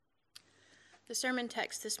The sermon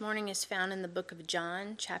text this morning is found in the book of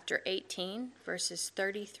John, chapter 18, verses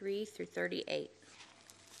 33 through 38.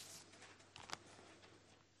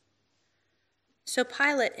 So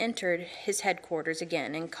Pilate entered his headquarters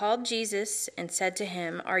again and called Jesus and said to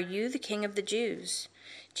him, "Are you the king of the Jews?"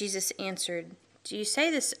 Jesus answered, "Do you say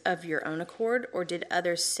this of your own accord, or did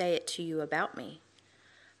others say it to you about me?"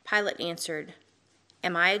 Pilate answered,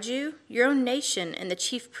 "Am I a Jew? Your own nation and the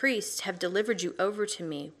chief priests have delivered you over to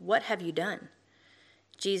me. What have you done?"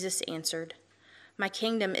 Jesus answered, "My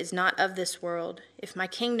kingdom is not of this world. If my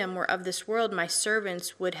kingdom were of this world, my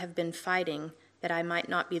servants would have been fighting that I might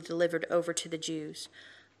not be delivered over to the Jews.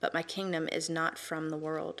 But my kingdom is not from the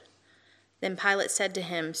world." Then Pilate said to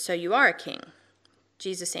him, "So you are a king?"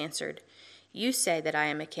 Jesus answered, "You say that I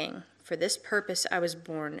am a king. For this purpose I was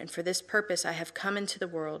born, and for this purpose I have come into the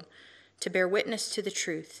world, to bear witness to the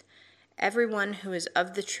truth. Everyone who is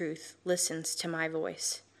of the truth listens to my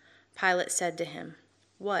voice." Pilate said to him,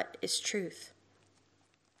 "What is truth?"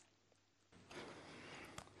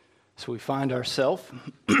 So we find ourselves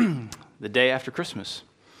the day after Christmas.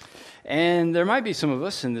 And there might be some of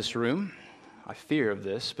us in this room, I fear of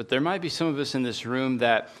this, but there might be some of us in this room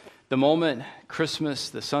that the moment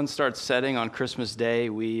Christmas, the sun starts setting on Christmas Day,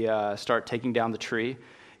 we start taking down the tree,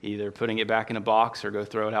 either putting it back in a box or go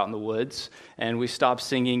throw it out in the woods. And we stop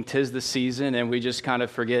singing "'Tis the Season," and we just kind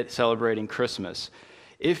of forget celebrating Christmas.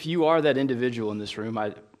 If you are that individual in this room,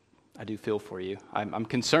 I do feel for you. I'm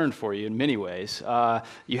concerned for you in many ways.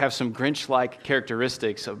 You have some Grinch-like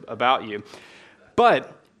characteristics about you.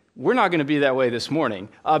 But we're not going to be that way this morning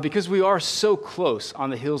because we are so close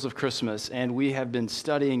on the heels of Christmas, and we have been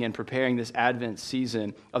studying and preparing this Advent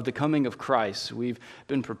season of the coming of Christ. We've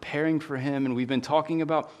been preparing for him, and we've been talking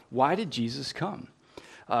about why did Jesus come?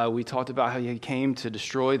 We talked about how he came to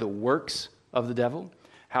destroy the works of the devil,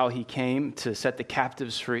 how he came to set the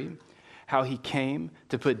captives free, how he came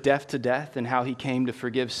to put death to death, and how he came to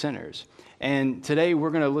forgive sinners. And today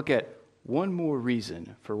we're going to look at one more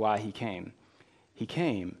reason for why he came. He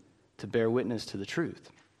came to bear witness to the truth.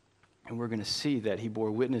 And we're going to see that he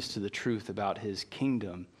bore witness to the truth about his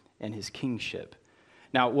kingdom and his kingship.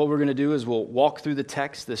 Now, what we're going to do is we'll walk through the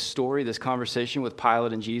text, this story, this conversation with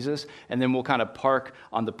Pilate and Jesus, and then we'll kind of park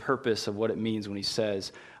on the purpose of what it means when he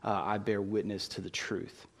says, "I bear witness to the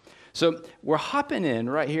truth." So we're hopping in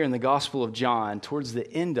right here in the Gospel of John towards the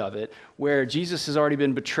end of it, where Jesus has already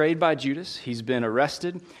been betrayed by Judas. He's been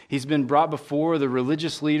arrested. He's been brought before the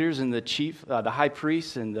religious leaders and the high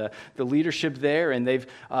priests and the leadership there, and they've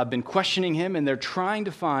been questioning him, and they're trying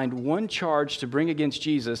to find one charge to bring against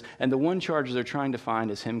Jesus, and the one charge they're trying to find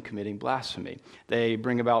is him committing blasphemy. They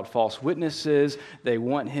bring about false witnesses. They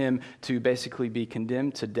want him to basically be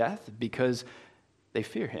condemned to death because they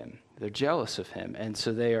fear him. They're jealous of him, and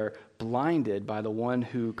so they are blinded by the one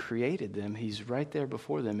who created them. He's right there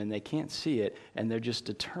before them, and they can't see it, and they're just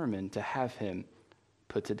determined to have him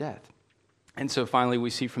put to death. And so finally we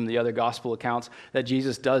see from the other gospel accounts that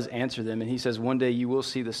Jesus does answer them, and he says, "One day you will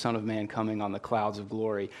see the Son of Man coming on the clouds of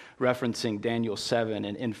glory," referencing Daniel 7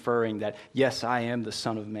 and inferring that, yes, I am the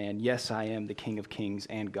Son of Man. Yes, I am the King of Kings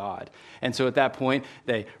and God. And so at that point,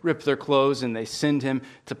 they rip their clothes and they send him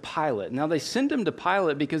to Pilate. Now they send him to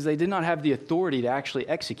Pilate because they did not have the authority to actually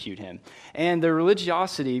execute him. And their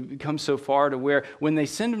religiosity becomes so far to where when they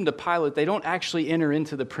send him to Pilate, they don't actually enter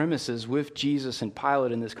into the premises with Jesus and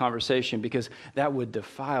Pilate in this conversation because that would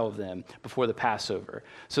defile them before the Passover.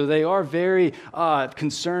 So they are very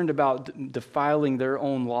concerned about defiling their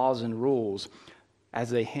own laws and rules as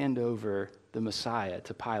they hand over the Messiah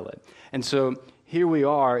to Pilate. And so here we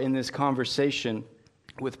are in this conversation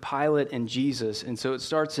with Pilate and Jesus. And so it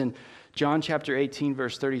starts in John chapter 18,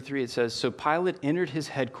 verse 33. It says, "So Pilate entered his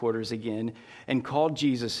headquarters again and called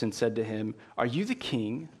Jesus and said to him, 'Are you the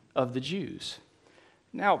king of the Jews?'"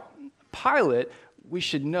 Now, Pilate, we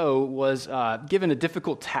should know, was given a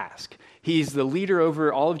difficult task. He's the leader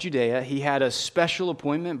over all of Judea. He had a special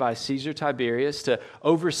appointment by Caesar Tiberius to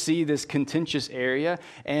oversee this contentious area,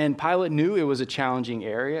 and Pilate knew it was a challenging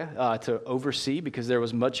area to oversee because there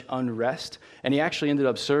was much unrest, and he actually ended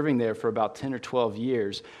up serving there for about 10 or 12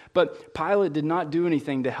 years. But Pilate did not do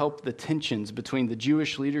anything to help the tensions between the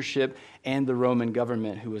Jewish leadership and the Roman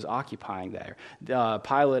government who was occupying there.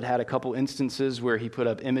 Pilate had a couple instances where he put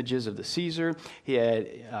up images of the Caesar. He had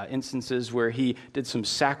instances where he did some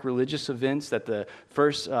sacrilegious events that the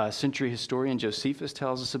first century historian Josephus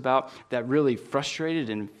tells us about that really frustrated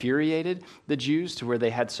and infuriated the Jews to where they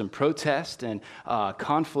had some protest and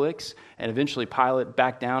conflicts, and eventually Pilate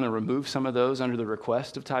backed down and removed some of those under the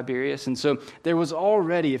request of Tiberius. And so there was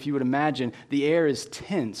already, if you would imagine, the air is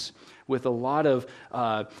tense with a lot of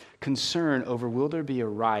concern over will there be a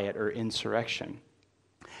riot or insurrection.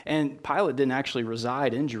 And Pilate didn't actually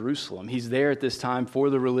reside in Jerusalem. He's there at this time for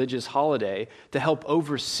the religious holiday to help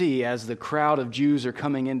oversee, as the crowd of Jews are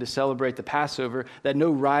coming in to celebrate the Passover, that no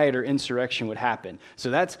riot or insurrection would happen. So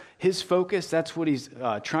that's his focus. That's what he's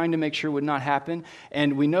trying to make sure would not happen.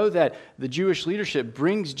 And we know that the Jewish leadership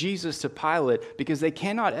brings Jesus to Pilate because they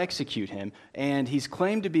cannot execute him. And he's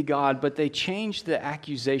claimed to be God, but they change the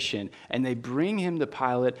accusation and they bring him to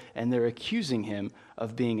Pilate and they're accusing him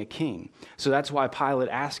of being a king. So that's why Pilate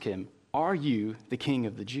asked him, "Are you the king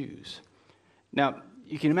of the Jews?" Now,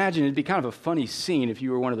 you can imagine it'd be kind of a funny scene if you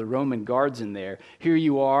were one of the Roman guards in there. Here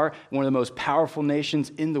you are, one of the most powerful nations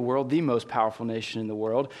in the world, the most powerful nation in the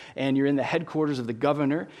world, and you're in the headquarters of the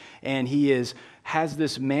governor, and he has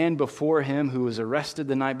this man before him who was arrested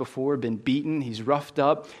the night before, been beaten, he's roughed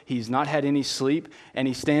up, he's not had any sleep, and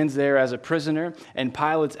he stands there as a prisoner, and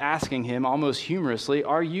Pilate's asking him, almost humorously,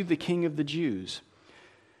 "Are you the king of the Jews?"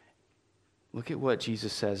 Look at what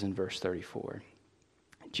Jesus says in verse 34.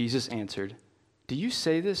 Jesus answered, "Do you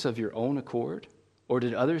say this of your own accord, or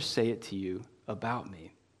did others say it to you about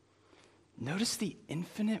me?" Notice the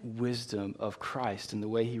infinite wisdom of Christ in the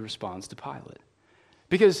way he responds to Pilate.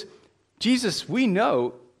 Because Jesus, we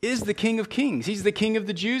know, is the King of Kings. He's the King of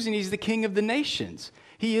the Jews, and he's the King of the nations.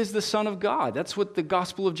 He is the Son of God. That's what the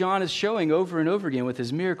Gospel of John is showing over and over again with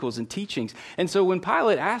his miracles and teachings. And so when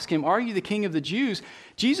Pilate asked him, "Are you the King of the Jews?"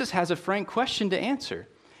 Jesus has a frank question to answer.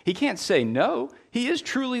 He can't say no. He is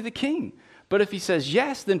truly the king. But if he says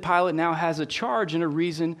yes, then Pilate now has a charge and a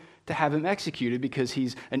reason to have him executed because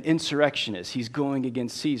he's an insurrectionist. He's going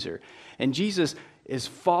against Caesar. And Jesus is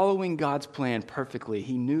following God's plan perfectly.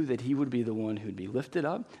 He knew that he would be the one who'd be lifted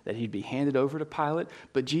up, that he'd be handed over to Pilate,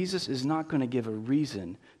 but Jesus is not going to give a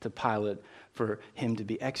reason to Pilate for him to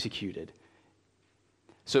be executed.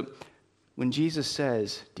 So when Jesus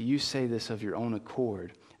says, "Do you say this of your own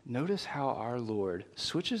accord?" notice how our Lord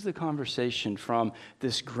switches the conversation from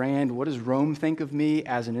this grand, "What does Rome think of me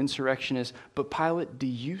as an insurrectionist?" but "Pilate, do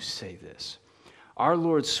you say this?" Our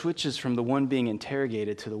Lord switches from the one being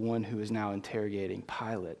interrogated to the one who is now interrogating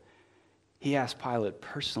Pilate. He asked Pilate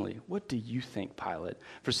personally, "What do you think, Pilate?"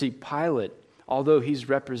 For see, Pilate, although he's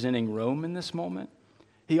representing Rome in this moment,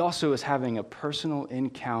 he also is having a personal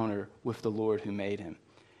encounter with the Lord who made him.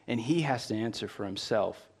 And he has to answer for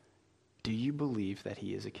himself, do you believe that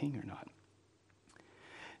he is a king or not?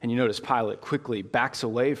 And you notice Pilate quickly backs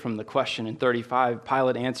away from the question. In 35,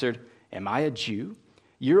 Pilate answered, "Am I a Jew?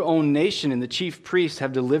 Your own nation and the chief priests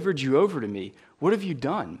have delivered you over to me. What have you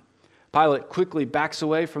done?" Pilate quickly backs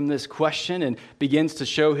away from this question and begins to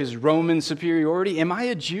show his Roman superiority. "Am I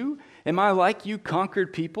a Jew? Am I like you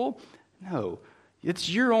conquered people?" No,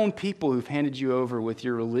 it's your own people who've handed you over with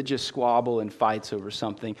your religious squabble and fights over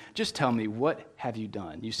something. Just tell me, what have you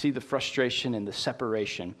done? You see the frustration and the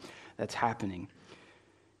separation that's happening.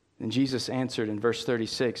 And Jesus answered in verse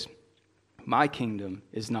 36, "My kingdom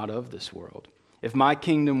is not of this world. If my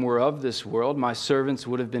kingdom were of this world, my servants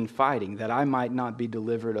would have been fighting, that I might not be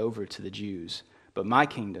delivered over to the Jews. But my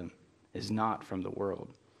kingdom is not from the world."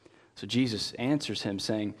 So Jesus answers him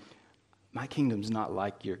saying, "My kingdom's not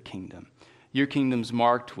like your kingdom. Your kingdom's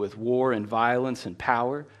marked with war and violence and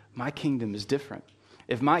power. My kingdom is different.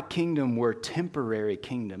 If my kingdom were temporary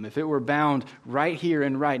kingdom, if it were bound right here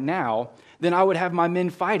and right now, then I would have my men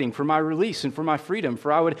fighting for my release and for my freedom,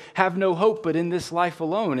 for I would have no hope but in this life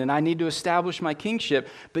alone, and I need to establish my kingship."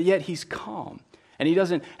 But yet he's calm, and he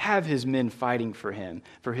doesn't have his men fighting for him,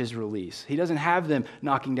 for his release. He doesn't have them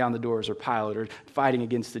knocking down the doors or Pilate or fighting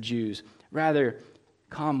against the Jews. Rather,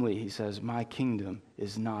 calmly he says, "My kingdom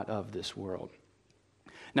is not of this world."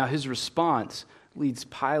 Now his response leads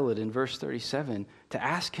Pilate in verse 37 to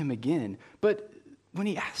ask him again. But when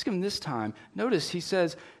he asks him this time, notice he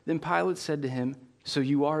says, "Then Pilate said to him, 'So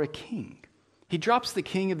you are a king?'" He drops the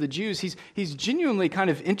king of the Jews. He's genuinely kind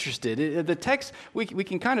of interested. The text, we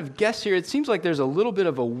can kind of guess here. It seems like there's a little bit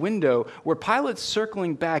of a window where Pilate's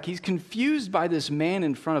circling back. He's confused by this man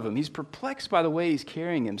in front of him. He's perplexed by the way he's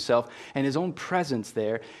carrying himself and his own presence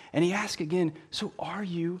there. And he asks again, "So are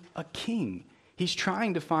you a king?" He's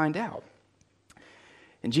trying to find out.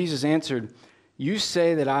 And Jesus answered, "You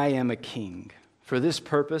say that I am a king. For this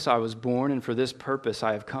purpose I was born, and for this purpose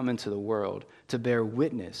I have come into the world, to bear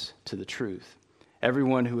witness to the truth.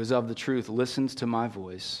 Everyone who is of the truth listens to my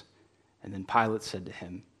voice." And then Pilate said to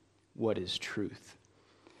him, "What is truth?"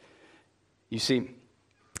 You see,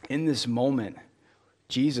 in this moment,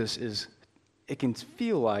 Jesus it can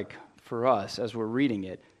feel like for us as we're reading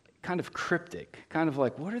it, kind of cryptic, kind of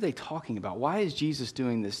like, what are they talking about? Why is Jesus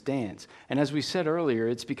doing this dance? And as we said earlier,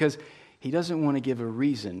 it's because he doesn't want to give a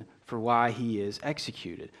reason for why he is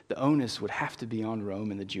executed. The onus would have to be on Rome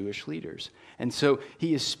and the Jewish leaders. And so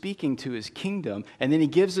he is speaking to his kingdom, and then he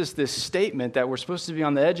gives us this statement that we're supposed to be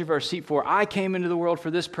on the edge of our seat for. I came into the world for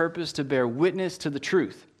this purpose, to bear witness to the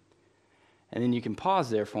truth. And then you can pause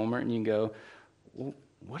there for a moment and you can go, well,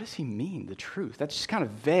 what does he mean, the truth? That's just kind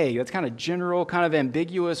of vague. That's kind of general, kind of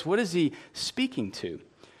ambiguous. What is he speaking to?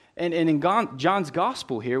 And in John's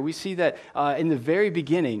gospel here, we see that in the very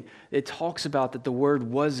beginning, it talks about that the Word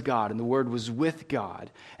was God, and the Word was with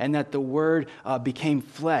God, and that the Word became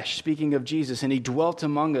flesh, speaking of Jesus, and he dwelt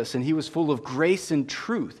among us, and he was full of grace and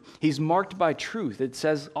truth. He's marked by truth. It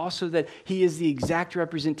says also that he is the exact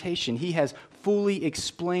representation. He has fully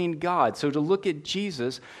explained God. So to look at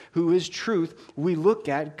Jesus, who is truth, we look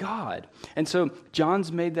at God. And so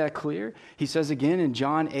John's made that clear. He says again in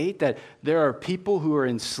John 8 that there are people who are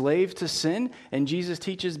enslaved to sin, and Jesus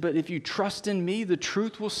teaches, but if you trust in me, the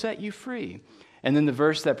truth will set you free. And then the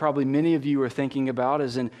verse that probably many of you are thinking about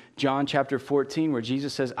is in John chapter 14, where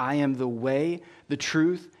Jesus says, I am the way, the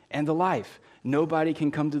truth, and the life. Nobody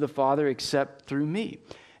can come to the Father except through me.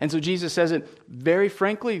 And so Jesus says it very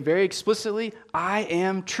frankly, very explicitly, I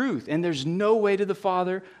am truth, and there's no way to the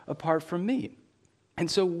Father apart from me. And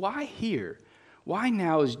so why here? Why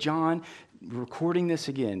now is John recording this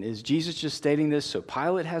again? Is Jesus just stating this so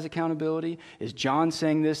Pilate has accountability? Is John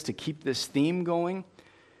saying this to keep this theme going?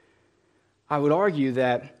 I would argue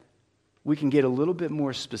that we can get a little bit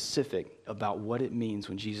more specific about what it means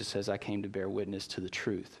when Jesus says, I came to bear witness to the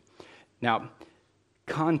truth. Now,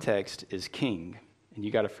 context is king. And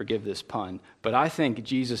you got to forgive this pun, but I think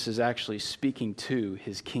Jesus is actually speaking to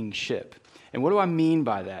his kingship. And what do I mean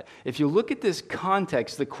by that? If you look at this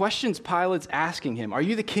context, the questions Pilate's asking him, are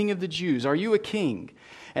you the king of the Jews? Are you a king?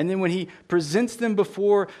 And then when he presents them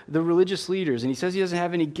before the religious leaders, and he says he doesn't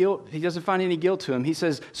have any guilt, he doesn't find any guilt to him, he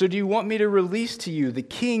says, so do you want me to release to you the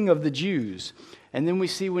king of the Jews? And then we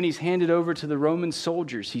see when he's handed over to the Roman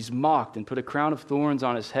soldiers, he's mocked and put a crown of thorns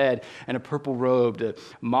on his head and a purple robe to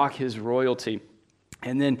mock his royalty.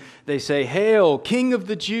 And then they say, Hail, King of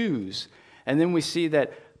the Jews. And then we see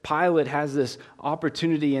that Pilate has this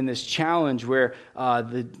opportunity and this challenge where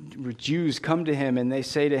the Jews come to him and they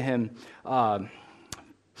say to him,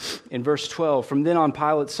 in verse 12, from then on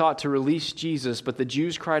Pilate sought to release Jesus, but the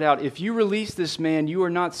Jews cried out, if you release this man, you are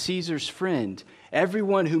not Caesar's friend.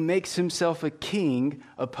 Everyone who makes himself a king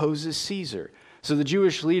opposes Caesar. So the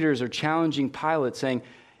Jewish leaders are challenging Pilate, saying,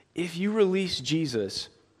 if you release Jesus,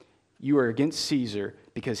 you are against Caesar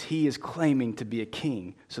because he is claiming to be a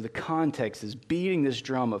king. So the context is beating this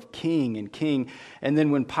drum of king and king. And then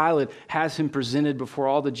when Pilate has him presented before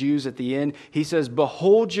all the Jews at the end, he says,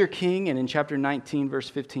 behold your king. And in chapter 19, verse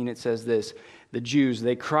 15, it says this, the Jews,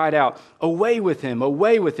 they cried out, away with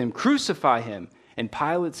him, crucify him. And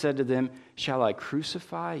Pilate said to them, shall I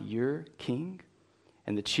crucify your king?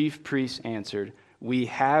 And the chief priests answered, we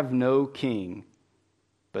have no king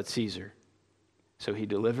but Caesar. So he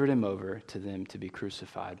delivered him over to them to be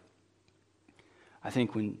crucified. I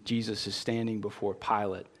think when Jesus is standing before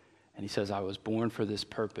Pilate and he says, I was born for this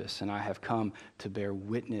purpose and I have come to bear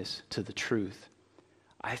witness to the truth,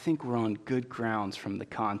 I think we're on good grounds from the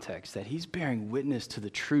context that he's bearing witness to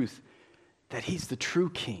the truth that he's the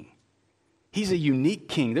true king. He's a unique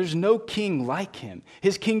king. There's no king like him.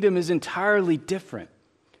 His kingdom is entirely different.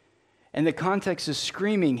 And the context is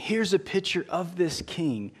screaming, here's a picture of this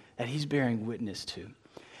king that he's bearing witness to.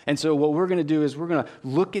 And so what we're going to do is we're going to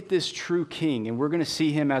look at this true king, and we're going to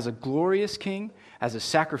see him as a glorious king, as a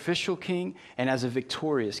sacrificial king, and as a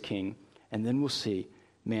victorious king. And then we'll see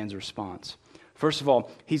man's response. First of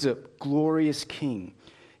all, he's a glorious king.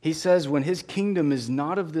 He says when his kingdom is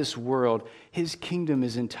not of this world, his kingdom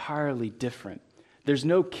is entirely different. There's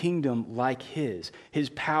no kingdom like his.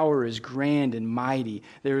 His power is grand and mighty.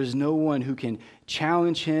 There is no one who can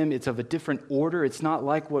challenge him. It's of a different order. It's not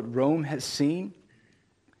like what Rome has seen.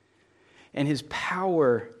 And his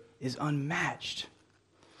power is unmatched.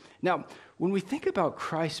 Now, when we think about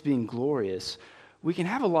Christ being glorious, we can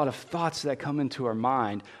have a lot of thoughts that come into our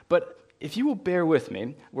mind. But if you will bear with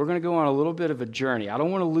me, we're going to go on a little bit of a journey. I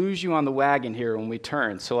don't want to lose you on the wagon here when we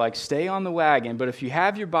turn. So stay on the wagon. But if you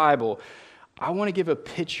have your Bible, I want to give a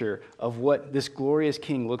picture of what this glorious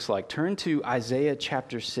king looks like. Turn to Isaiah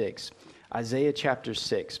chapter 6. Isaiah chapter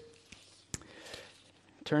 6.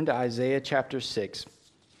 Turn to Isaiah chapter 6.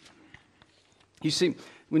 You see,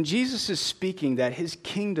 when Jesus is speaking that his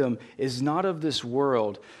kingdom is not of this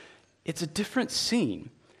world, it's a different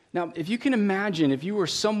scene. Now, if you can imagine, if you were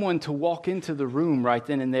someone to walk into the room right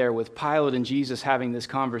then and there with Pilate and Jesus having this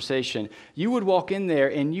conversation, you would walk in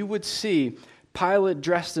there and you would see Pilate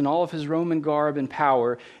dressed in all of his Roman garb and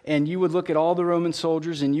power, and you would look at all the Roman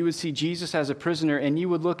soldiers and you would see Jesus as a prisoner, and you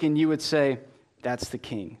would look and you would say, that's the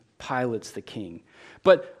king. Pilate's the king.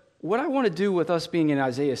 But what I want to do with us being in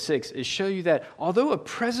Isaiah 6 is show you that although a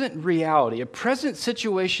present reality, a present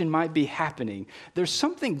situation might be happening, there's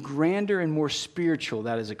something grander and more spiritual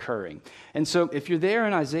that is occurring. And so if you're there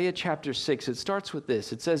in Isaiah chapter 6, it starts with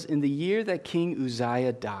this. It says, in the year that King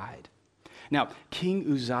Uzziah died. Now, King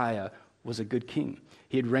Uzziah was a good king.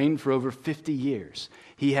 He had reigned for over 50 years.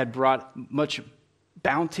 He had brought much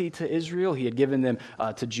bounty to Israel. He had given them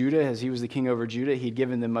to Judah, as he was the king over Judah. He had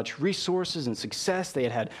given them much resources and success. They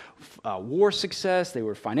had war success. They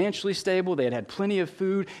were financially stable. They had had plenty of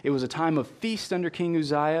food. It was a time of feast under King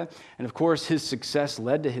Uzziah. And of course, his success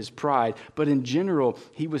led to his pride. But in general,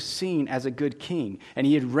 he was seen as a good king. And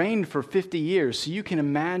he had reigned for 50 years. So you can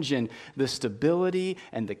imagine the stability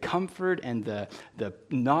and the comfort and the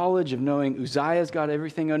knowledge of knowing Uzziah's got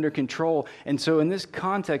everything under control. And so in this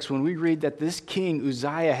context, when we read that this king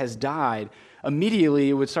Uzziah has died, immediately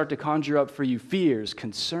it would start to conjure up for you fears,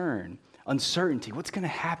 concern, uncertainty. What's going to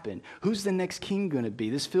happen? Who's the next king going to be?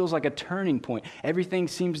 This feels like a turning point. Everything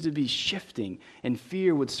seems to be shifting, and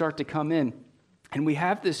fear would start to come in. And we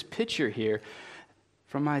have this picture here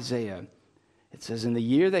from Isaiah. It says, in the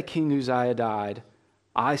year that King Uzziah died,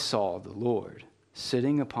 I saw the Lord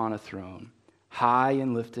sitting upon a throne, high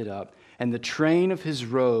and lifted up, and the train of his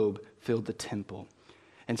robe filled the temple.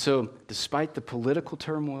 And so, despite the political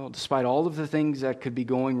turmoil, despite all of the things that could be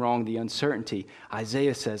going wrong, the uncertainty,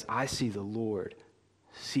 Isaiah says, I see the Lord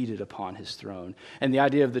seated upon his throne. And the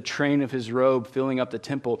idea of the train of his robe filling up the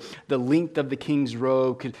temple, the length of the king's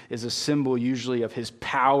robe is a symbol usually of his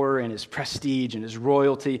power and his prestige and his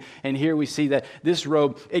royalty. And here we see that this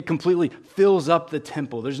robe, it completely fills up the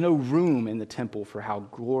temple. There's no room in the temple for how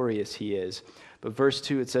glorious he is. But verse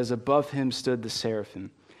 2, it says, above him stood the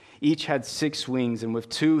seraphim. Each had 6 wings, and with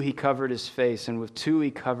 2 he covered his face, and with 2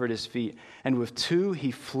 he covered his feet, and with 2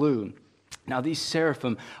 he flew. Now these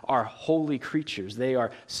seraphim are holy creatures. They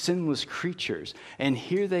are sinless creatures. And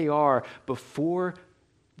here they are before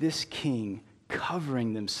this king,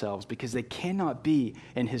 covering themselves because they cannot be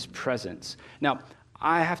in his presence. Now,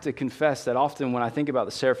 I have to confess that often when I think about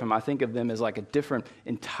the seraphim, I think of them as like a different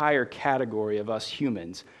entire category of us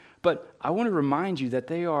humans. But I want to remind you that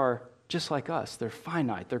they are just like us. They're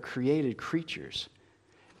finite. They're created creatures.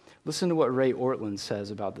 Listen to what Ray Ortlund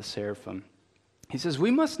says about the seraphim. He says,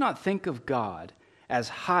 we must not think of God as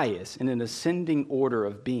highest in an ascending order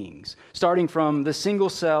of beings, starting from the single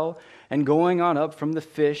cell and going on up from the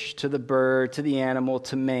fish to the bird to the animal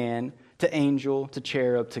to man to angel to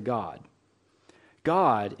cherub to God.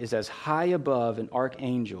 God is as high above an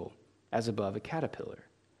archangel as above a caterpillar.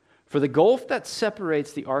 For the gulf that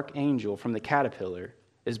separates the archangel from the caterpillar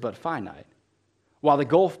is but finite, while the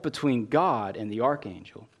gulf between God and the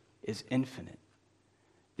archangel is infinite.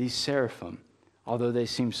 These seraphim, although they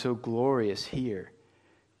seem so glorious here,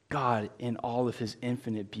 God in all of his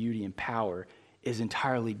infinite beauty and power is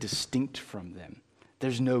entirely distinct from them.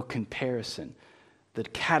 There's no comparison. The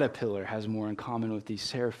caterpillar has more in common with these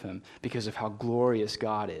seraphim because of how glorious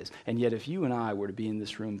God is. And yet if you and I were to be in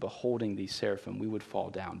this room beholding these seraphim, we would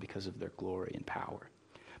fall down because of their glory and power.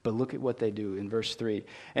 But look at what they do in verse 3.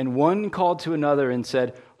 And one called to another and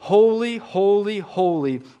said, holy, holy,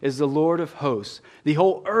 holy is the Lord of hosts. The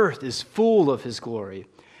whole earth is full of his glory.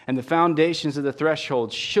 And the foundations of the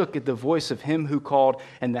threshold shook at the voice of him who called,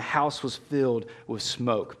 and the house was filled with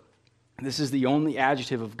smoke. This is the only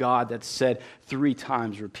adjective of God that's said 3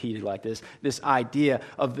 times repeated like this. This idea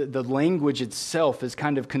of the language itself is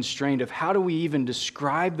kind of constrained of how do we even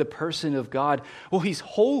describe the person of God? Well, he's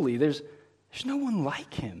holy. There's no one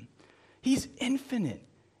like him. He's infinite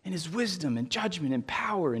in his wisdom and judgment and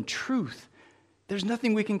power and truth. There's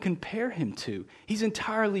nothing we can compare him to. He's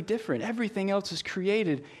entirely different. Everything else is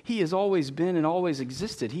created. He has always been and always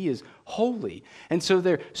existed. He is holy. And so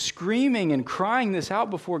they're screaming and crying this out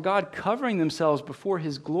before God, covering themselves before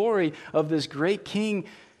his glory of this great king.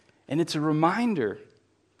 And it's a reminder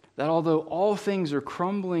that although all things are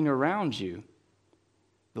crumbling around you,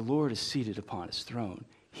 the Lord is seated upon his throne.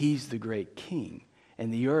 He's the great king,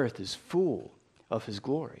 and the earth is full of his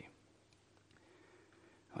glory.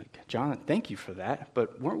 Like, John, thank you for that,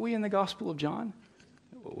 but weren't we in the Gospel of John?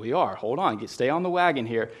 We are. Hold on. Stay on the wagon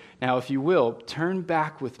here. Now, if you will, turn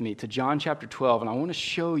back with me to John chapter 12, and I want to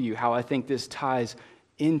show you how I think this ties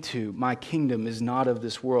into my kingdom is not of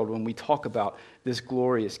this world when we talk about this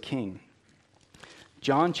glorious king.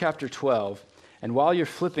 John chapter 12, and while you're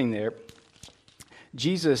flipping there,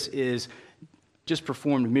 Jesus is just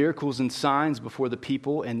performed miracles and signs before the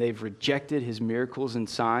people, and they've rejected his miracles and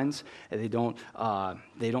signs, and they don't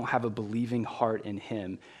have a believing heart in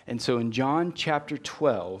him. And so in John chapter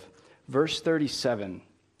 12, verse 37,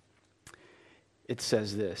 it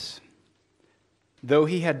says this: "Though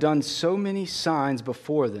he had done so many signs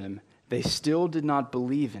before them, they still did not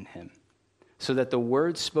believe in him, so that the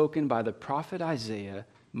words spoken by the prophet Isaiah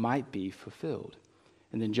might be fulfilled."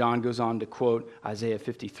 And then John goes on to quote Isaiah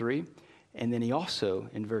 53, and then he also,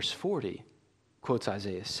 in verse 40, quotes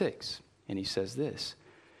Isaiah 6, and he says this: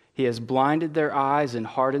 "He has blinded their eyes and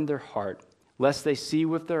hardened their heart, lest they see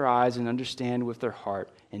with their eyes and understand with their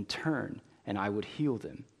heart and turn, and I would heal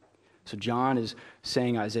them." So John is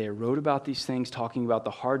saying Isaiah wrote about these things, talking about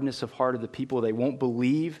the hardness of heart of the people. They won't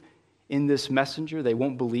believe in this messenger. They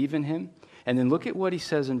won't believe in him. And then look at what he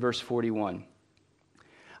says in verse 41.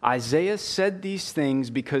 "Isaiah said these things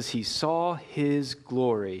because he saw his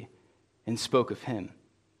glory and spoke of him."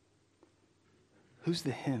 Who's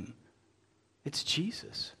the him? It's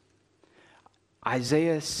Jesus.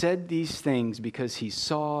 Isaiah said these things because he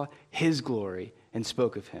saw his glory and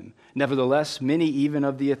spoke of him. Nevertheless, many even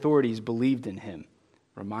of the authorities believed in him,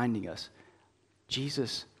 reminding us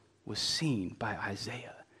Jesus was seen by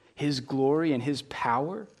Isaiah. His glory and his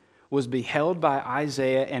power was beheld by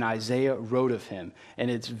Isaiah, and Isaiah wrote of him. And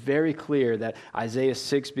it's very clear that Isaiah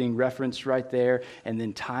 6 being referenced right there, and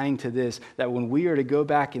then tying to this, that when we are to go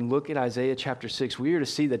back and look at Isaiah chapter 6, we are to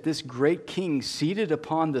see that this great king seated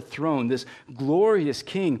upon the throne, this glorious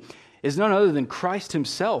king, is none other than Christ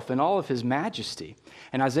himself in all of his majesty.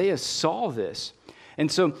 And Isaiah saw this. And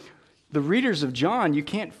so the readers of John, you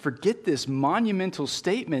can't forget this monumental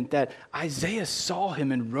statement that Isaiah saw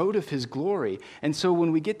him and wrote of his glory. And so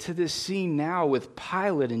when we get to this scene now with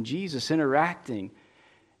Pilate and Jesus interacting,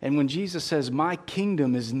 and when Jesus says, "My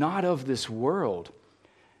kingdom is not of this world,"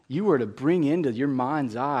 you are to bring into your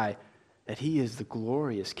mind's eye that he is the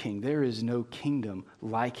glorious king. There is no kingdom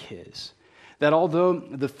like his. That although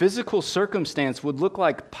the physical circumstance would look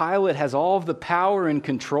like Pilate has all of the power and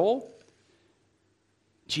control,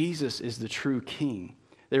 Jesus is the true king.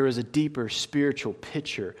 There is a deeper spiritual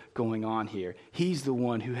picture going on here. He's the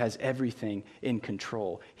one who has everything in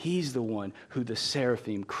control. He's the one who the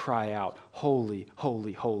seraphim cry out, "Holy,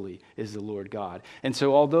 holy, holy is the Lord God." And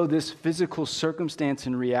so although this physical circumstance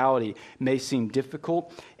in reality may seem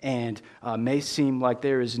difficult and may seem like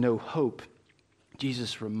there is no hope,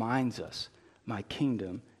 Jesus reminds us, "My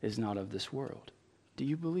kingdom is not of this world." Do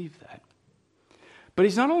you believe that? But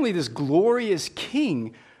he's not only this glorious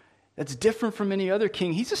king that's different from any other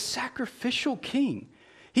king, he's a sacrificial king.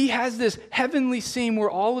 He has this heavenly scene where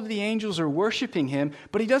all of the angels are worshiping him,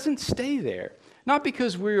 but he doesn't stay there. Not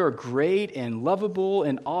because we are great and lovable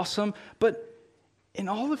and awesome, but in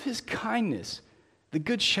all of his kindness, the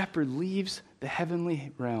Good Shepherd leaves the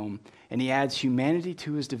heavenly realm and he adds humanity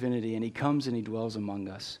to his divinity, and he comes and he dwells among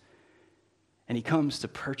us. And he comes to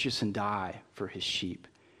purchase and die for his sheep.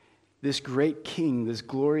 This great king, this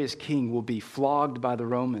glorious king, will be flogged by the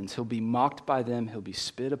Romans. He'll be mocked by them. He'll be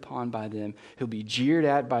spit upon by them. He'll be jeered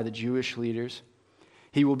at by the Jewish leaders.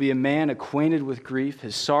 He will be a man acquainted with grief.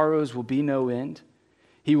 His sorrows will be no end.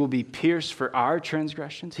 He will be pierced for our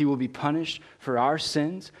transgressions. He will be punished for our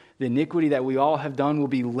sins. The iniquity that we all have done will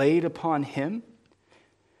be laid upon him.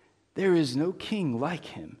 There is no king like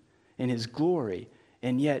him in his glory,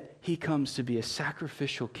 and yet he comes to be a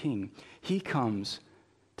sacrificial king. He comes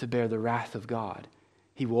to bear the wrath of God.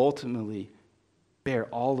 He will ultimately bear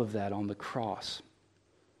all of that on the cross.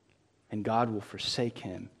 And God will forsake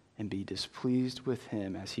him and be displeased with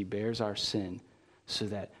him as he bears our sin, so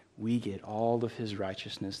that we get all of his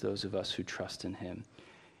righteousness, those of us who trust in him.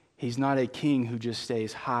 He's not a king who just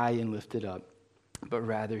stays high and lifted up, but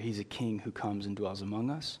rather he's a king who comes and dwells among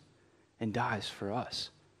us and dies for us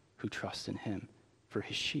who trust in him, for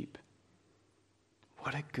his sheep.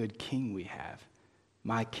 What a good king we have.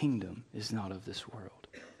 My kingdom is not of this world.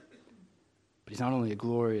 But he's not only a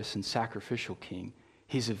glorious and sacrificial king,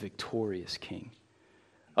 he's a victorious king.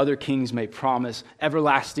 Other kings may promise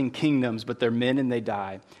everlasting kingdoms, but they're men and they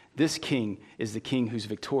die. This king is the king who's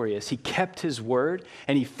victorious. He kept his word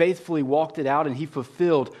and he faithfully walked it out, and he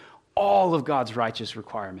fulfilled all of God's righteous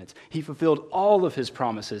requirements. He fulfilled all of his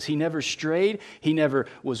promises. He never strayed. He never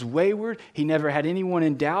was wayward. He never had anyone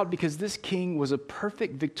in doubt, because this king was a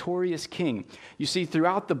perfect, victorious king. You see,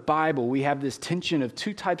 throughout the Bible, we have this tension of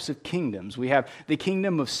two types of kingdoms. We have the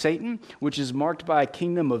kingdom of Satan, which is marked by a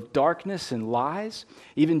kingdom of darkness and lies.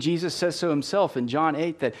 Even Jesus says so himself in John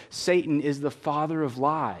 8, that Satan is the father of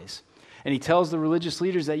lies. And he tells the religious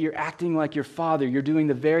leaders that you're acting like your father. You're doing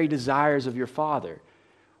the very desires of your father.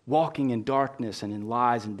 walking in darkness and in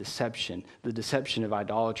lies and deception, the deception of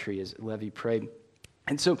idolatry, as Levi prayed.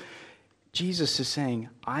 And so Jesus is saying,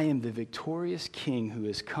 I am the victorious King who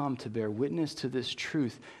has come to bear witness to this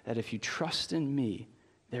truth, that if you trust in me,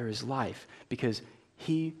 there is life, because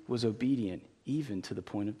he was obedient even to the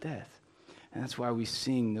point of death. And that's why we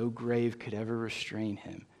sing, no grave could ever restrain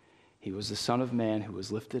him. He was the Son of Man who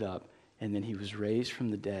was lifted up, and then he was raised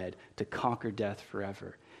from the dead to conquer death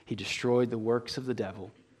forever. He destroyed the works of the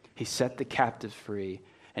devil. He set the captives free,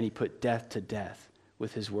 and he put death to death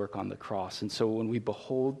with his work on the cross. And so when we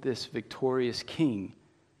behold this victorious King,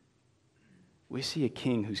 we see a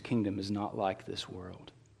king whose kingdom is not like this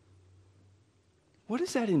world. What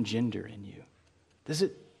does that engender in you? Does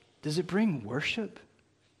it bring worship?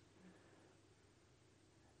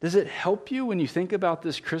 Does it help you when you think about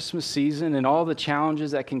this Christmas season and all the challenges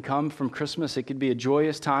that can come from Christmas? It could be a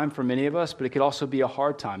joyous time for many of us, but it could also be a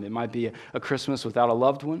hard time. It might be a Christmas without a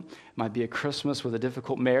loved one. It might be a Christmas with a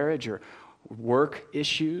difficult marriage or work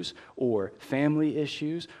issues or family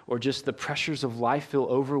issues, or just the pressures of life feel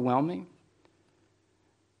overwhelming.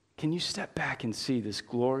 Can you step back and see this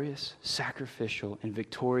glorious, sacrificial, and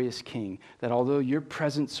victorious King, that although your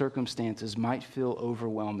present circumstances might feel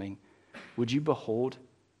overwhelming, would you behold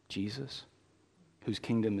Jesus, whose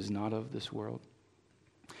kingdom is not of this world?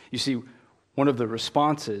 You see, one of the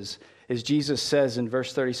responses is Jesus says in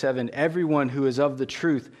verse 37, everyone who is of the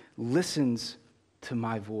truth listens to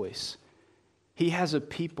my voice. He has a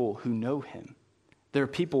people who know him. They're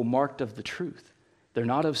people marked of the truth. They're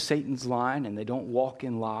not of Satan's line, and they don't walk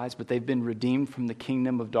in lies, but they've been redeemed from the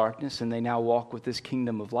kingdom of darkness, and they now walk with this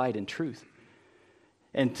kingdom of light and truth.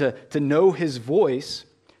 And to know his voice,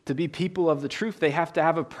 to be people of the truth, they have to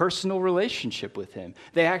have a personal relationship with him.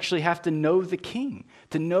 They actually have to know the King,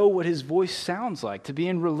 to know what his voice sounds like, to be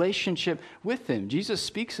in relationship with him. Jesus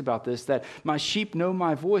speaks about this, that my sheep know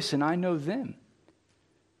my voice and I know them.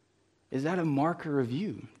 Is that a marker of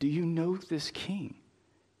you? Do you know this King?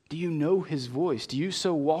 Do you know his voice? Do you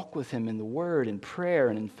so walk with him in the word and prayer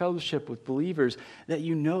and in fellowship with believers that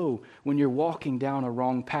you know when you're walking down a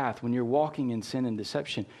wrong path, when you're walking in sin and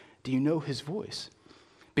deception? Do you know his voice?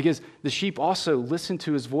 Because the sheep also listen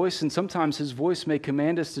to his voice, and sometimes his voice may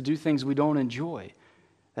command us to do things we don't enjoy,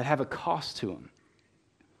 that have a cost to him.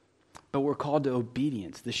 But we're called to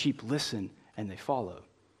obedience. The sheep listen and they follow.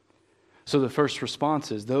 So the first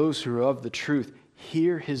response is those who are of the truth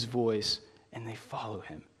hear his voice and they follow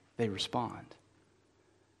him. They respond.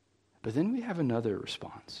 But then we have another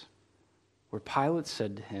response where Pilate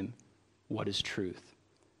said to him, what is truth?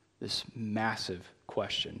 This massive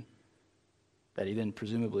question that he then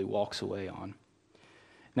presumably walks away on.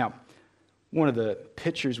 Now, one of the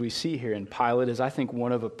pictures we see here in Pilate is, I think,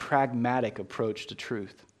 one of a pragmatic approach to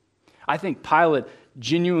truth. I think Pilate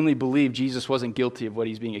genuinely believed Jesus wasn't guilty of what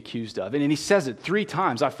he's being accused of. And he says it 3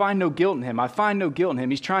 times. I find no guilt in him. I find no guilt in him.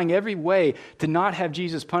 He's trying every way to not have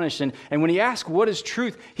Jesus punished. And when he asks what is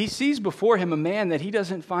truth, he sees before him a man that he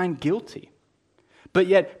doesn't find guilty. But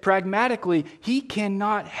yet, pragmatically, he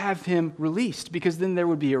cannot have him released, because then there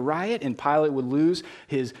would be a riot and Pilate would lose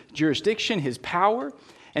his jurisdiction, his power.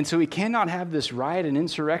 And so he cannot have this riot and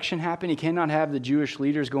insurrection happen. He cannot have the Jewish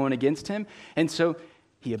leaders going against him. And so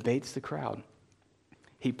he abates the crowd.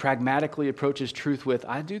 He pragmatically approaches truth with,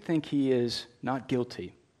 I do think he is not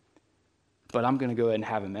guilty, but I'm going to go ahead and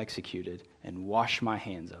have him executed and wash my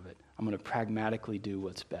hands of it. I'm going to pragmatically do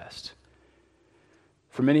what's best.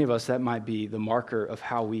 For many of us, that might be the marker of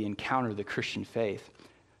how we encounter the Christian faith.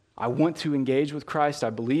 I want to engage with Christ.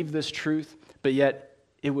 I believe this truth, but yet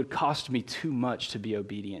it would cost me too much to be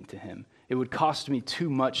obedient to him. It would cost me too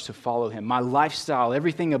much to follow him. My lifestyle,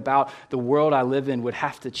 everything about the world I live in would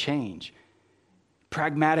have to change.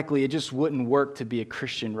 Pragmatically, it just wouldn't work to be a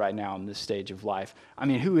Christian right now in this stage of life. I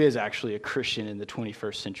mean, who is actually a Christian in the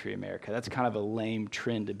 21st century America? That's kind of a lame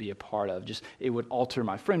trend to be a part of. Just, it would alter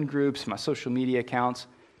my friend groups, my social media accounts.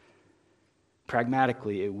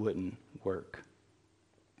 Pragmatically, it wouldn't work.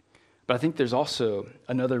 But I think there's also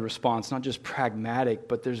another response, not just pragmatic,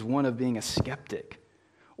 but there's one of being a skeptic.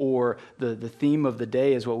 Or the theme of the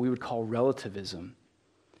day is what we would call relativism.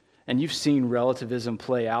 And you've seen relativism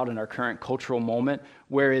play out in our current cultural moment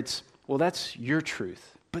where it's, well, that's your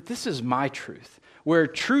truth, but this is my truth. Where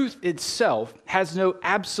truth itself has no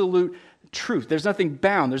absolute truth. There's nothing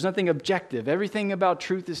bound. There's nothing objective. Everything about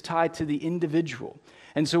truth is tied to the individual.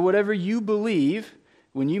 And so whatever you believe,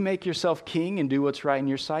 when you make yourself king and do what's right in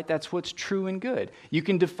your sight, that's what's true and good. You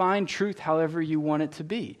can define truth however you want it to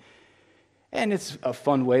be. And it's a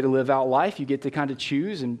fun way to live out life. You get to kind of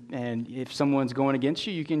choose, and if someone's going against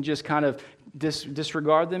you, you can just kind of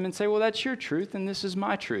disregard them and say, well, that's your truth and this is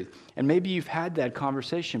my truth. And maybe you've had that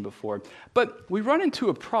conversation before. But we run into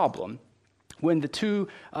a problem when the two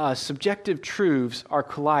subjective truths are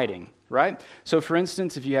colliding, right? So for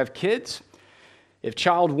instance, if you have kids, if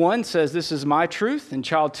child 1 says, this is my truth, and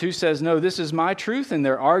child 2 says, no, this is my truth, and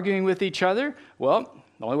they're arguing with each other, well,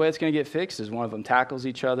 the only way it's going to get fixed is one of them tackles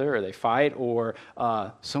each other, or they fight, or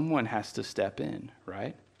someone has to step in,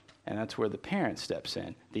 right? And that's where the parent steps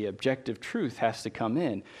in. The objective truth has to come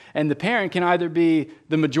in. And the parent can either be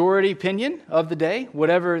the majority opinion of the day,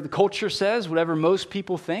 whatever the culture says, whatever most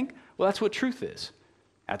people think. Well, that's what truth is.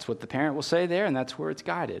 That's what the parent will say there, and that's where it's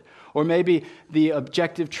guided. Or maybe the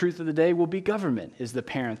objective truth of the day will be government, is the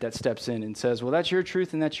parent that steps in and says, well, that's your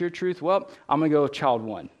truth and that's your truth. Well, I'm going to go with child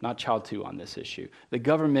 1, not child 2 on this issue. The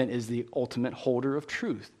government is the ultimate holder of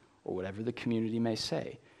truth, or whatever the community may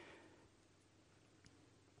say.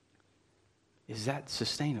 Is that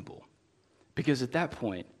sustainable? Because at that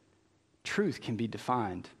point, truth can be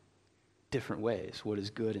defined different ways. What is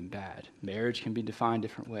good and bad? Marriage can be defined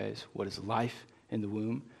different ways. What is life in the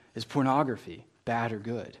womb? Is pornography bad or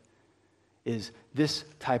good? Is this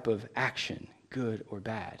type of action good or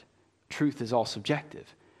bad? Truth is all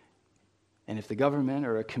subjective. And if the government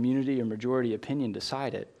or a community or majority opinion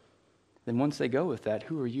decide it, then once they go with that,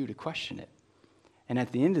 who are you to question it? And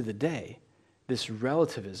at the end of the day, this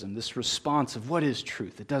relativism, this response of what is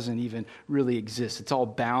truth, it doesn't even really exist. It's all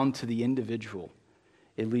bound to the individual.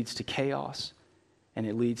 It leads to chaos, and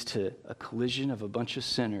it leads to a collision of a bunch of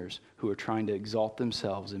sinners who are trying to exalt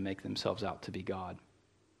themselves and make themselves out to be God.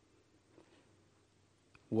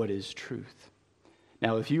 What is truth?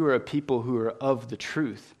 Now, if you are a people who are of the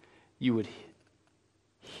truth, you would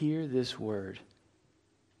hear this word,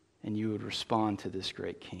 and you would respond to this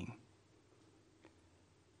great King.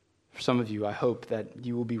 For some of you, I hope that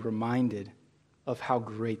you will be reminded of how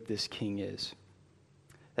great this King is.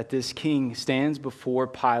 That this King stands before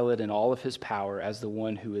Pilate in all of his power as the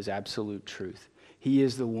one who is absolute truth. He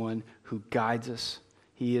is the one who guides us.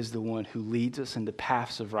 He is the one who leads us into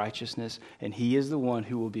paths of righteousness. And he is the one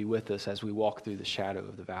who will be with us as we walk through the shadow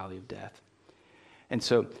of the valley of death. And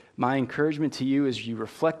so my encouragement to you as you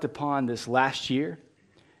reflect upon this last year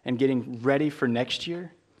and getting ready for next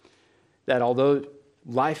year, that although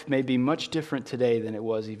life may be much different today than it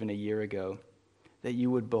was even a year ago, that you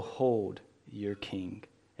would behold your King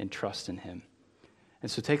and trust in him. And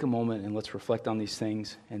so take a moment and let's reflect on these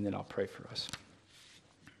things, and then I'll pray for us.